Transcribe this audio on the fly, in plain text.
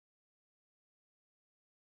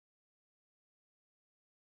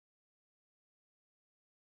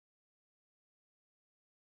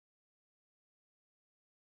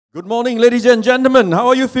Good morning, ladies and gentlemen. How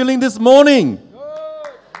are you feeling this morning?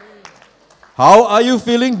 How are you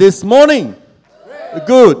feeling this morning?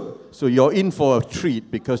 Good. So you're in for a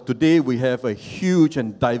treat because today we have a huge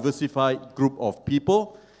and diversified group of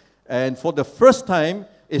people. And for the first time,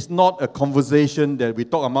 it's not a conversation that we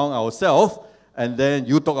talk among ourselves and then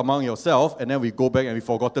you talk among yourself and then we go back and we've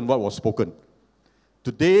forgotten what was spoken.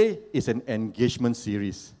 Today is an engagement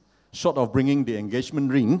series. Short of bringing the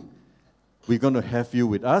engagement ring, we're going to have you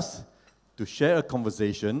with us to share a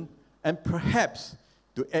conversation and perhaps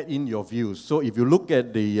to add in your views. So if you look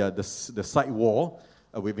at the side wall,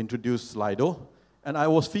 we've introduced Slido. And I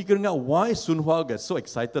was figuring out why Sun Hua gets so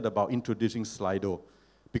excited about introducing Slido.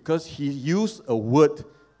 Because he used a word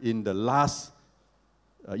in the last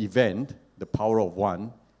event, the power of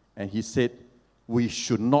one, and he said, we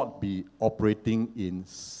should not be operating in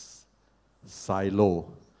silo.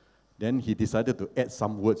 Then he decided to add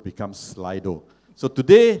some words, become Slido. So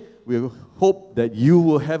today, we hope that you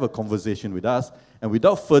will have a conversation with us. And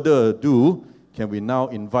without further ado, can we now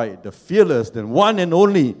invite the fearless, the one and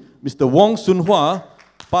only, Mr. Wong Sun Hua,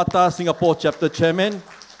 PATA Singapore Chapter Chairman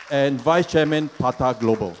and Vice Chairman, PATA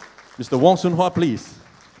Global. Mr. Wong Sun Hua, please.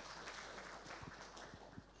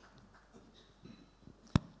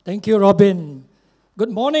 Thank you, Robin. Good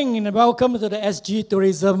morning and welcome to the SG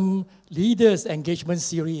Tourism Leaders Engagement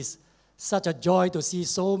Series. Such a joy to see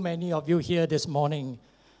so many of you here this morning.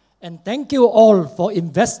 And thank you all for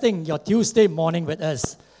investing your Tuesday morning with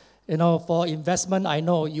us. You know, for investment, I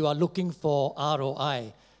know you are looking for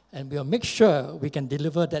ROI, and we'll make sure we can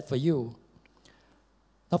deliver that for you.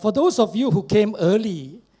 Now, for those of you who came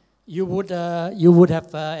early, you would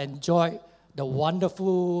have enjoyed the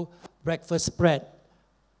wonderful breakfast spread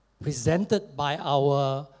presented by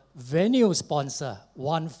our venue sponsor,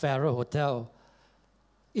 One Farrer Hotel.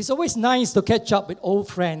 It's always nice to catch up with old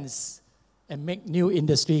friends and make new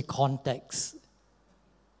industry contacts.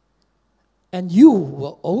 And you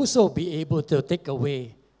will also be able to take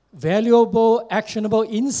away valuable, actionable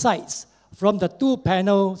insights from the two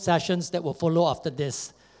panel sessions that will follow after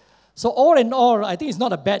this. So all in all, I think it's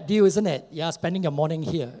not a bad deal, isn't it? Yeah, spending your morning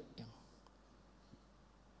here.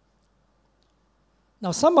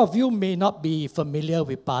 Now, some of you may not be familiar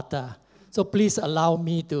with PATA, so please allow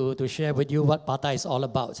me to share with you what PATA is all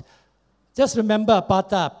about. Just remember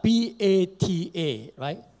PATA, P-A-T-A,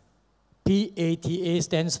 right? P-A-T-A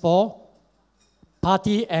stands for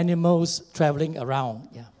Party Animals Traveling Around.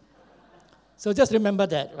 Yeah. So just remember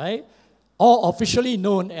that, right? Or officially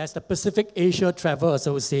known as the Pacific Asia Travel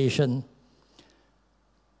Association.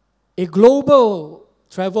 A global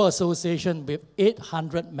travel association with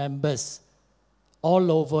 800 members all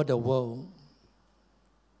over the world.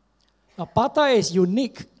 Now, PATA is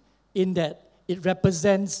unique in that it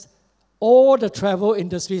represents all the travel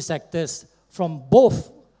industry sectors from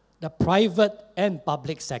both the private and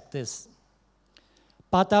public sectors.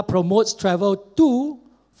 PATA promotes travel to,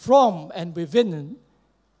 from, and within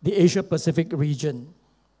the Asia-Pacific region.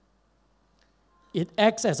 It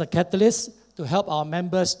acts as a catalyst to help our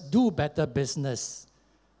members do better business.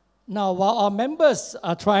 Now, while our members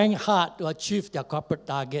are trying hard to achieve their corporate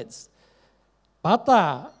targets,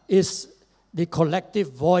 PATA is the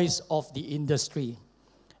collective voice of the industry,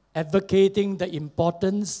 advocating the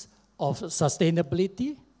importance of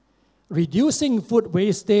sustainability, reducing food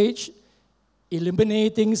wastage,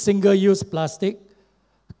 eliminating single-use plastic,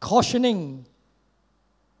 cautioning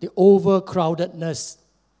the overcrowdedness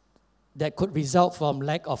that could result from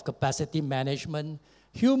lack of capacity management,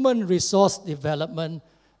 human resource development,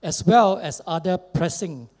 as well as other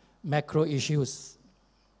pressing macro issues.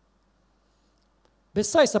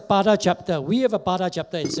 Besides the PATA chapter, we have a PATA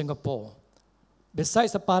chapter in Singapore.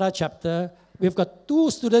 Besides the PATA chapter, we've got two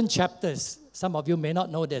student chapters. Some of you may not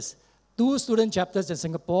know this. Two student chapters in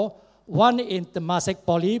Singapore, one in Temasek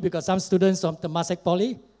Poly, because some students from Temasek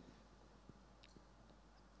Poly.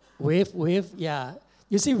 Wave, yeah.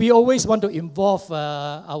 You see, we always want to involve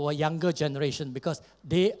our younger generation because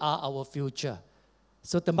they are our future.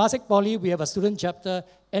 So Temasek Poly, we have a student chapter,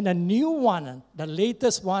 and a new one, the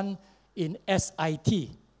latest one in SIT,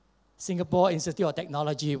 Singapore Institute of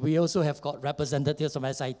Technology. We also have got representatives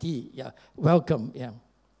from SIT. Yeah, welcome. Yeah.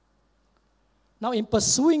 Now, in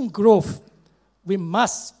pursuing growth, we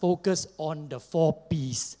must focus on the 4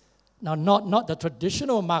 Ps. Now, not the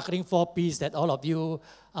traditional marketing 4 Ps that all of you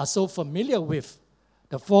are so familiar with.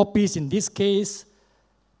 The 4 Ps in this case,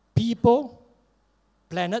 people,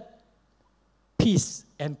 planet, peace,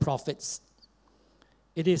 and profits.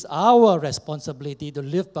 It is our responsibility to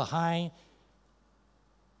leave behind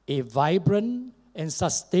a vibrant and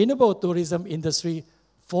sustainable tourism industry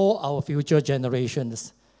for our future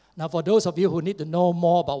generations. Now, for those of you who need to know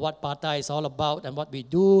more about what PATA is all about and what we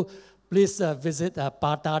do, please visit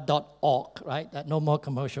pata.org, right? No more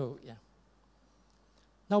commercial. Yeah.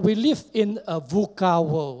 Now, we live in a VUCA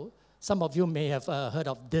world. Some of you may have heard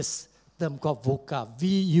of this term called VUCA,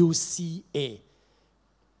 V-U-C-A.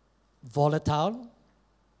 Volatile,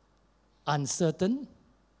 uncertain,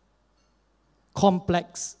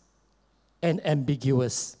 complex, and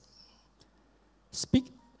ambiguous.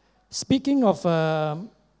 Speaking of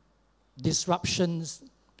disruptions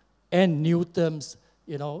and new terms,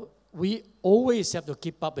 we always have to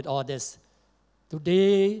keep up with all this.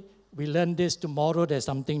 Today, we learn this. Tomorrow, there's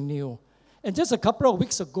something new. And just a couple of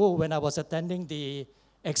weeks ago, when I was attending the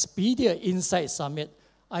Expedia Insight Summit,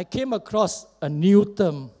 I came across a new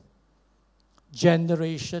term,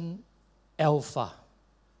 Generation Alpha.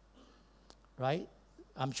 Right?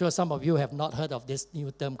 I'm sure some of you have not heard of this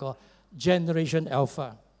new term called Generation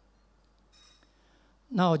Alpha.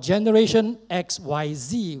 Now, Generation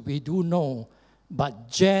XYZ, we do know, but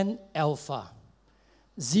Gen Alpha,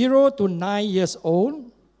 0 to 9 years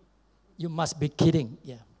old, you must be kidding.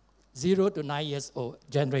 Yeah, 0 to 9 years old,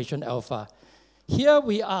 Generation Alpha. Here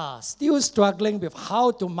we are, still struggling with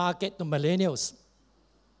how to market to millennials.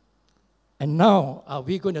 And now, are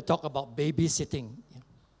we going to talk about babysitting?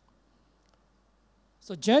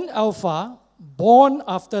 So Gen Alpha, born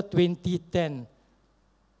after 2010,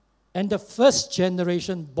 and the first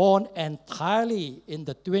generation born entirely in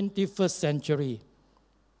the 21st century,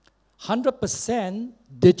 100%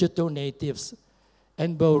 digital natives,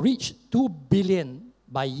 and will reach 2 billion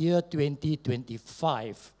by year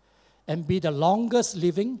 2025, and be the longest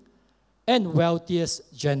living and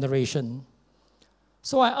wealthiest generation.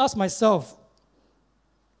 So I asked myself,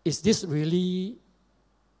 is this really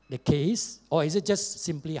the case, or is it just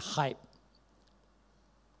simply hype?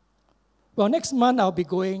 Well, next month I'll be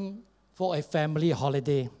going for a family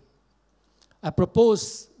holiday. I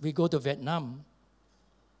propose we go to Vietnam.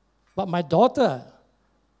 But my daughter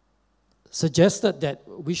suggested that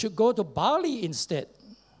we should go to Bali instead,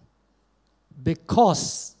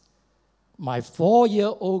 because my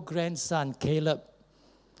 4-year-old grandson, Caleb,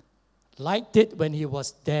 liked it when he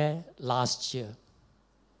was there last year.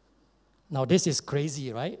 Now, this is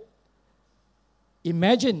crazy, right?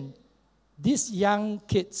 Imagine these young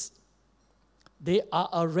kids, they are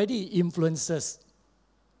already influencers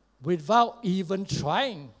without even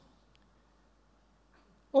trying.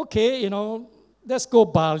 Okay, let's go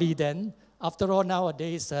Bali then. After all,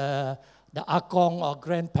 nowadays, the akong or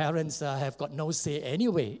grandparents have got no say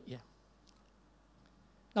anyway. Yeah.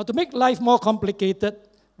 Now, to make life more complicated,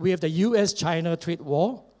 we have the US-China trade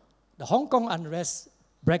war, the Hong Kong unrest,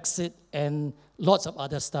 Brexit, and lots of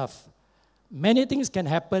other stuff. Many things can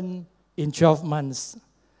happen in 12 months.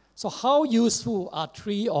 So how useful are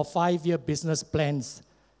 3 or 5 year business plans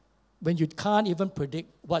when you can't even predict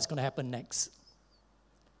what's going to happen next?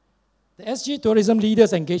 The SG Tourism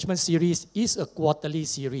Leaders Engagement Series is a quarterly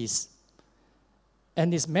series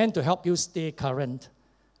and is meant to help you stay current.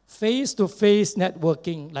 Face-to-face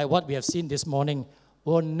networking, like what we have seen this morning,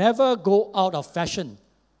 will never go out of fashion,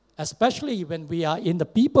 especially when we are in the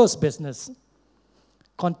people's business.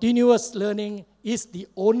 Continuous learning is the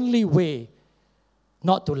only way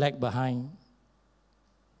not to lag behind.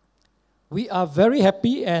 We are very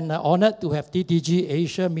happy and honored to have TTG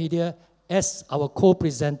Asia Media as our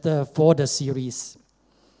co-presenter for the series.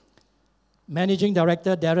 Managing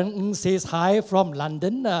Director Darren Ng says hi from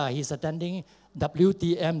London. He's attending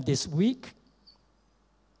WTM this week.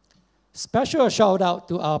 Special shout out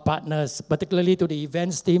to our partners, particularly to the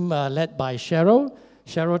events team led by Cheryl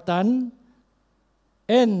Tan,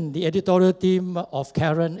 and the editorial team of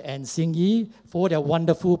Karen and Sing Yi for their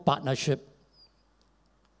wonderful partnership.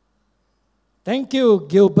 Thank you,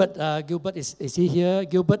 Gilbert. Gilbert, is he here?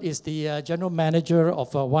 Gilbert is the general manager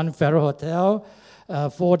of One Farrer Hotel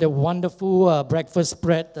for the wonderful breakfast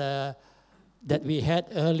spread that we had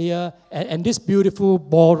earlier, and this beautiful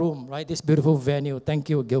ballroom, right? This beautiful venue. Thank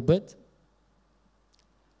you, Gilbert.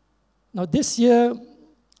 Now, this year,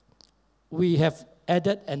 we have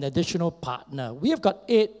added an additional partner. We have got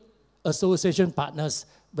 8 association partners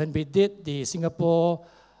when we did the Singapore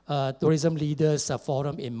Tourism Leaders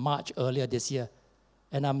Forum in March earlier this year.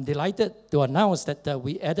 And I'm delighted to announce that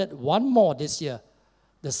we added one more this year,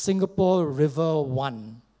 the Singapore River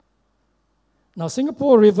One. Now,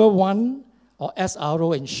 Singapore River One, or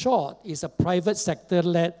SRO in short, is a private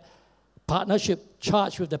sector-led partnership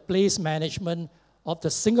charged with the place management of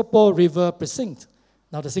the Singapore River Precinct.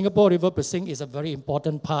 Now, the Singapore River Precinct is a very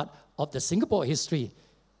important part of the Singapore history.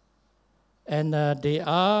 And they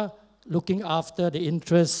are looking after the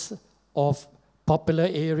interests of popular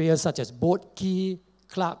areas such as Boat Quay,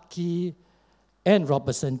 Clark Key, and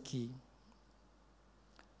Robertson Key.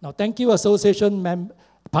 Now, thank you, association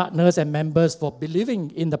partners and members, for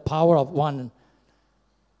believing in the power of one.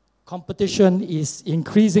 Competition is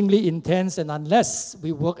increasingly intense, and unless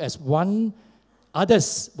we work as one,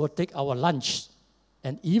 others will take our lunch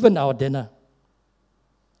and even our dinner.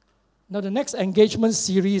 Now, the next engagement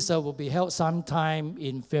series will be held sometime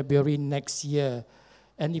in February next year.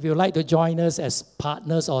 And if you'd like to join us as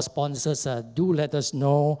partners or sponsors, do let us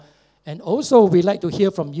know. And also, we'd like to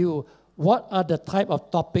hear from you. What are the type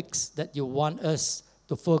of topics that you want us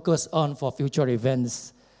to focus on for future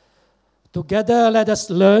events? Together, let us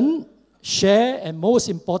learn, share, and most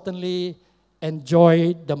importantly,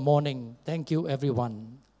 enjoy the morning. Thank you,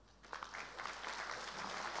 everyone.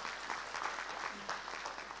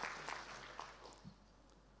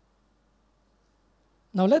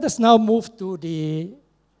 Now, let us now move to the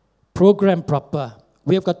program proper.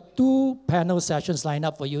 We have got 2 panel sessions lined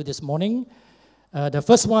up for you this morning. The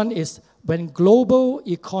first one is when global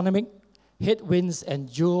economic headwinds and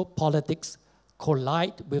geopolitics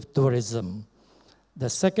collide with tourism. The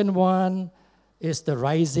second one is the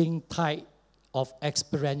rising tide of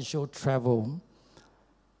experiential travel.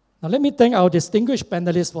 Now, let me thank our distinguished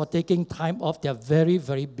panelists for taking time off their very,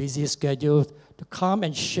 very busy schedule to come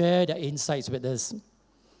and share their insights with us.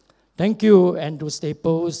 Thank you, Andrew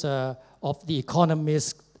Staples of the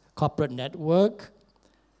Economist Corporate Network,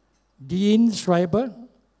 Dean Schreiber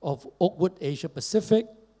of Oakwood Asia Pacific,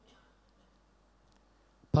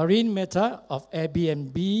 Pareen Mehta of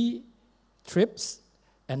Airbnb Trips,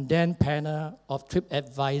 and Dan Panner of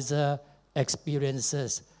TripAdvisor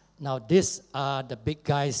Experiences. Now, these are the big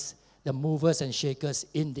guys, the movers and shakers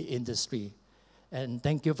in the industry. And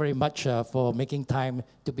thank you very much for making time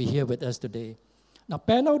to be here with us today. Now,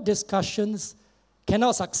 panel discussions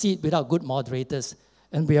cannot succeed without good moderators.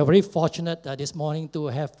 And we are very fortunate this morning to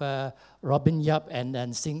have Robin Yap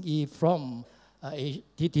and Sing Yi from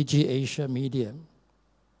TTG Asia Media.